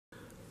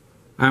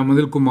I am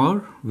Anil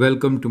Kumar.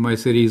 Welcome to my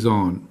series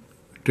on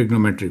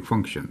trigonometric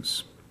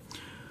functions.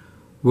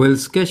 We'll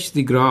sketch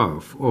the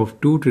graph of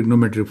two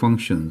trigonometric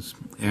functions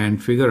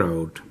and figure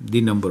out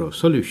the number of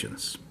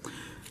solutions.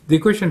 The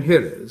question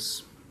here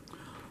is,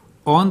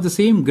 on the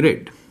same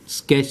grid,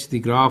 sketch the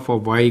graph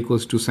of y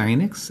equals to sin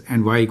x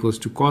and y equals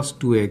to cos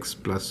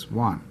 2x plus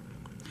 1.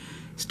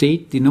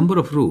 State the number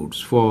of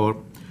roots for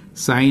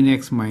sin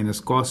x minus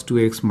cos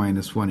 2x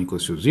minus 1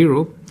 equals to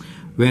 0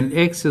 when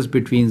x is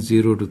between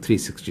 0 to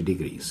 360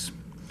 degrees.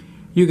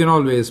 You can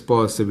always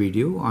pause the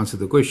video, answer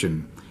the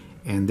question,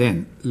 and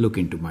then look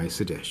into my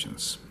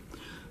suggestions.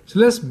 So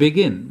let's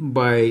begin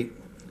by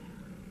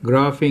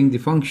graphing the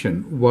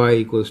function y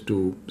equals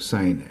to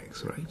sin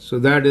x, right? So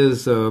that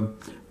is a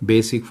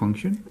basic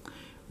function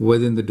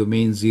within the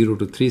domain 0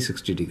 to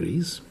 360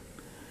 degrees.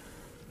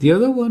 The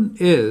other one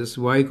is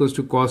y equals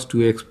to cos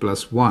 2x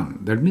plus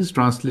 1. That means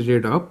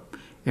translated up,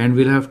 and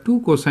we'll have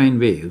two cosine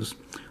waves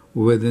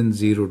within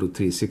 0 to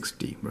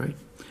 360, right?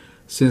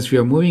 Since we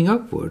are moving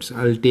upwards,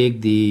 I'll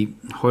take the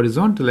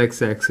horizontal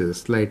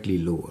x-axis slightly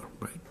lower,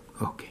 right?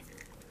 Okay.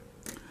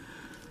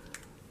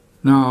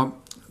 Now,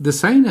 the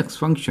sin x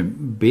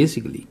function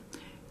basically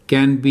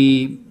can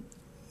be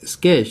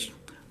sketched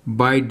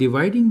by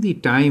dividing the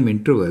time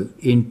interval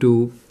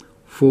into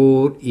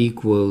four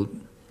equal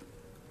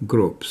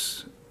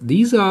groups.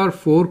 These are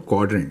four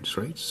quadrants,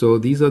 right? So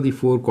these are the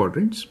four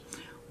quadrants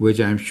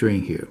which I am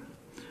showing here.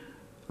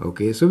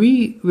 Okay, so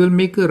we will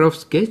make a rough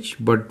sketch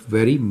but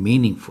very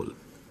meaningful.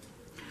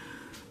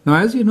 Now,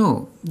 as you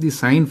know, the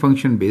sine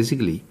function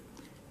basically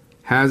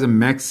has a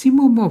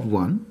maximum of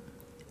 1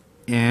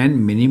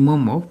 and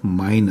minimum of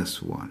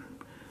minus 1.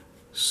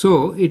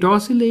 So it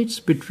oscillates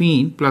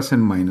between plus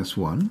and minus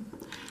 1.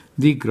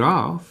 The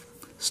graph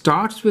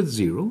starts with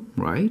 0,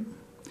 right?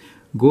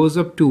 Goes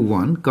up to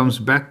 1, comes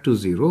back to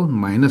 0,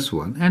 minus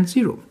 1 and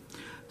 0.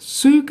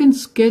 So you can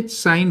sketch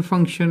sine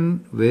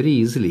function very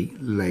easily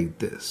like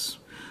this.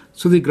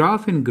 So the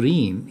graph in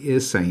green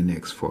is sin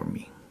x for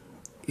me.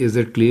 Is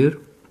that clear?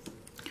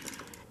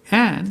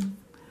 And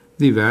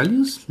the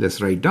values,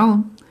 let's write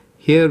down.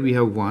 Here we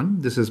have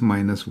 1, this is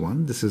minus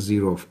 1, this is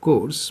 0 of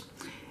course.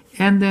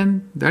 And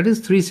then that is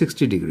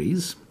 360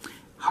 degrees.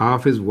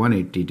 Half is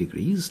 180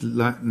 degrees,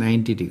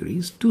 90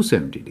 degrees,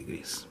 270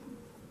 degrees.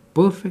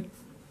 Perfect.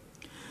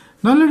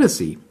 Now let us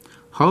see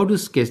how to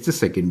sketch the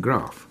second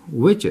graph,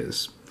 which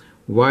is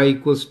y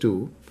equals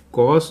to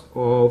cos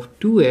of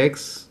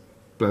 2x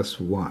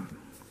plus 1.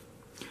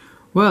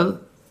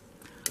 Well,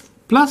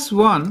 plus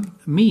 1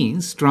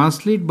 means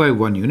translate by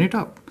 1 unit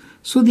up.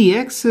 So the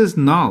axis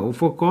now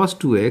for cos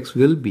 2x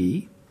will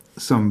be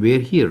somewhere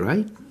here,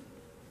 right?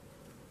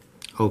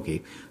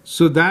 Okay,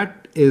 so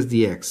that is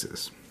the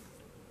axis.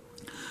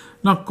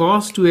 Now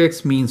cos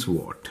 2x means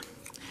what?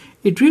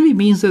 It really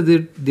means that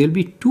there will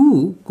be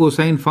two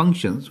cosine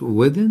functions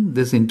within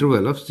this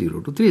interval of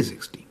 0 to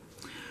 360.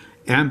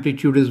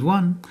 Amplitude is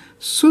 1,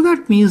 so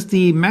that means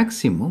the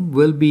maximum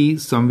will be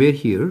somewhere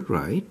here,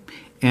 right?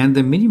 And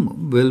the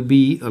minimum will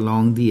be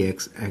along the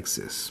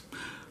x-axis.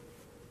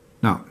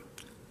 Now,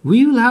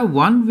 we will have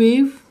one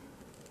wave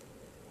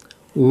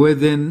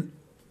within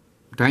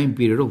time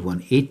period of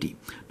 180.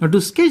 Now, to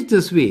sketch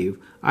this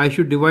wave, I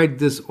should divide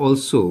this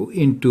also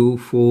into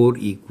four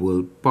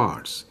equal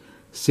parts,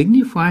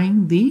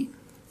 signifying the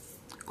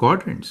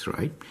quadrants,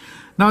 right?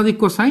 Now, the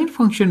cosine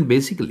function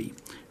basically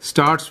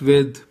starts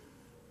with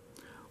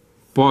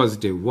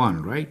positive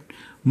 1, right?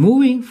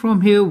 Moving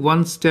from here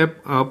one step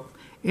up,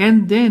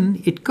 and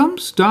then it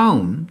comes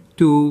down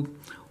to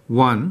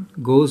 1,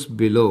 goes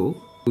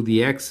below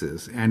the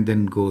axis, and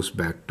then goes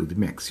back to the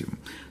maximum.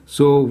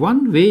 So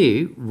one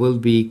wave will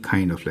be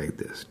kind of like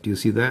this. Do you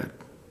see that?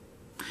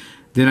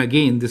 Then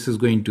again, this is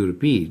going to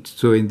repeat.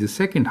 So in the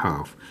second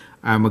half,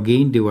 I'm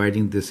again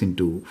dividing this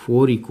into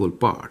four equal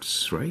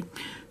parts, right?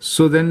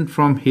 So then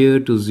from here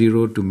to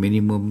 0 to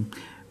minimum,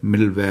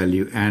 middle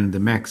value, and the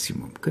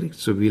maximum, correct?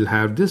 So we'll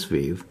have this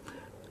wave,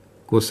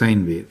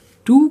 cosine wave,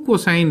 two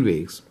cosine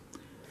waves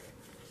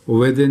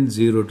within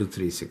 0 to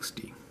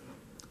 360.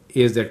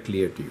 Is that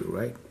clear to you,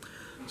 right?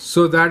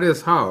 So that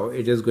is how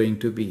it is going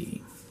to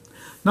be.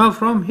 Now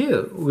from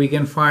here, we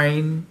can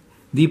find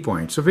the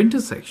points of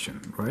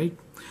intersection, right?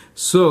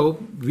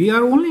 So we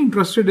are only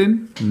interested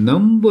in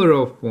number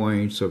of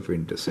points of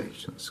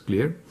intersections,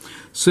 clear?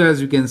 So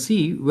as you can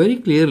see very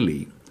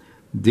clearly,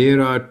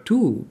 there are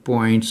 2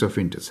 points of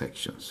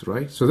intersections,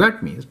 right? So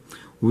that means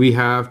we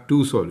have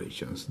 2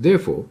 solutions.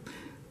 Therefore,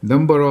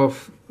 number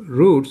of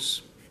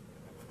roots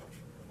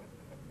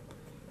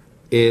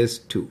is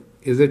 2.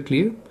 Is that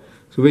clear?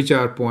 So which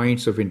are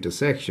points of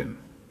intersection?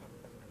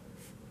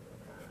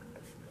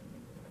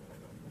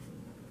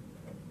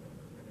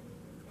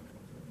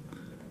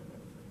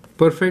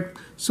 Perfect.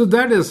 So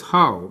that is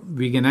how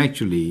we can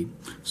actually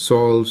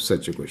solve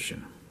such a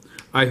question.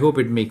 I hope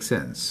it makes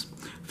sense.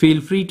 Feel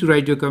free to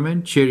write your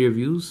comment, share your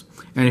views,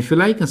 and if you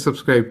like and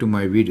subscribe to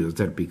my videos,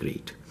 that'd be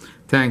great.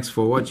 Thanks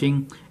for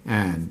watching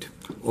and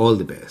all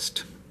the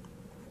best.